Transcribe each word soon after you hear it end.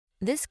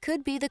This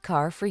could be the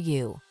car for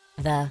you.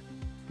 The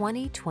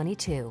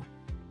 2022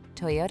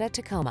 Toyota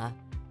Tacoma.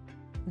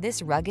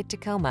 This rugged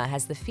Tacoma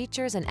has the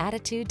features and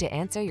attitude to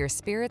answer your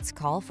spirit's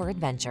call for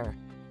adventure.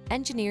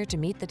 Engineered to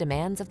meet the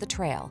demands of the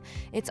trail,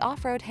 its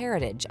off-road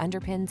heritage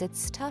underpins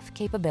its tough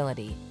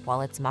capability,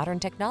 while its modern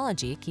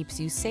technology keeps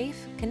you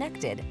safe,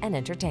 connected, and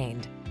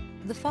entertained.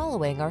 The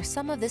following are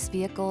some of this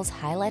vehicle's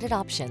highlighted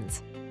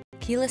options: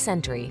 keyless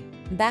entry,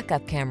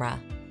 backup camera,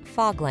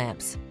 fog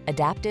lamps,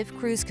 adaptive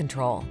cruise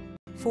control,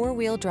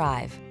 four-wheel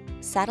drive,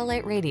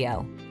 satellite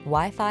radio,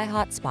 Wi-Fi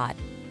hotspot,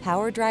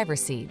 power driver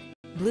seat,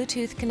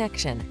 Bluetooth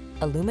connection,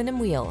 aluminum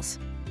wheels.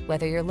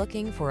 Whether you're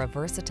looking for a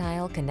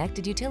versatile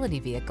connected utility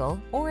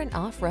vehicle or an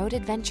off-road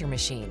adventure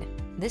machine,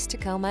 this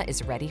Tacoma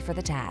is ready for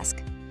the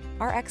task.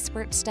 Our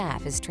expert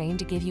staff is trained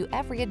to give you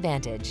every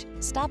advantage.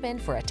 Stop in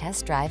for a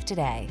test drive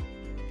today.